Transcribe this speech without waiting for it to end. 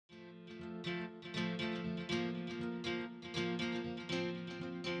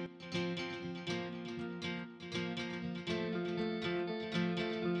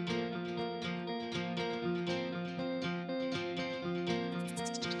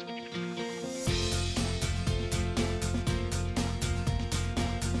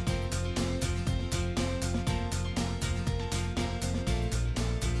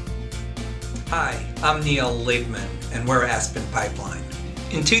Hi, I'm Neil Liebman, and we're Aspen Pipeline.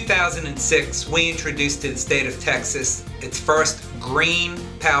 In 2006, we introduced to the state of Texas its first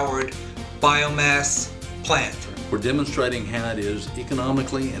green-powered biomass plant. We're demonstrating how it is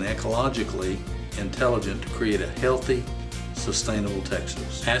economically and ecologically intelligent to create a healthy, sustainable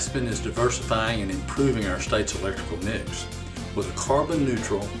Texas. Aspen is diversifying and improving our state's electrical mix with a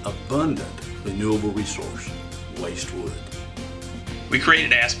carbon-neutral, abundant, renewable resource, waste wood. We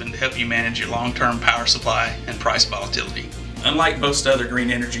created Aspen to help you manage your long-term power supply and price volatility. Unlike most other green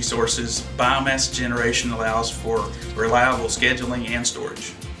energy sources, biomass generation allows for reliable scheduling and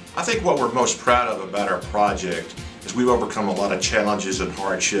storage. I think what we're most proud of about our project is we've overcome a lot of challenges and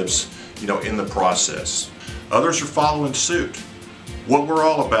hardships, in the process. Others are following suit. What we're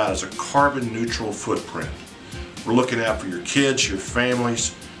all about is a carbon neutral footprint. We're looking out for your kids, your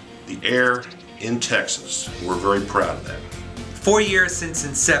families, the air in Texas. We're very proud of that. 4 years since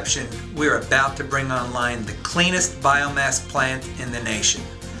inception, we're about to bring online the cleanest biomass plant in the nation.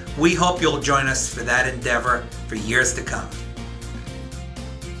 We hope you'll join us for that endeavor for years to come.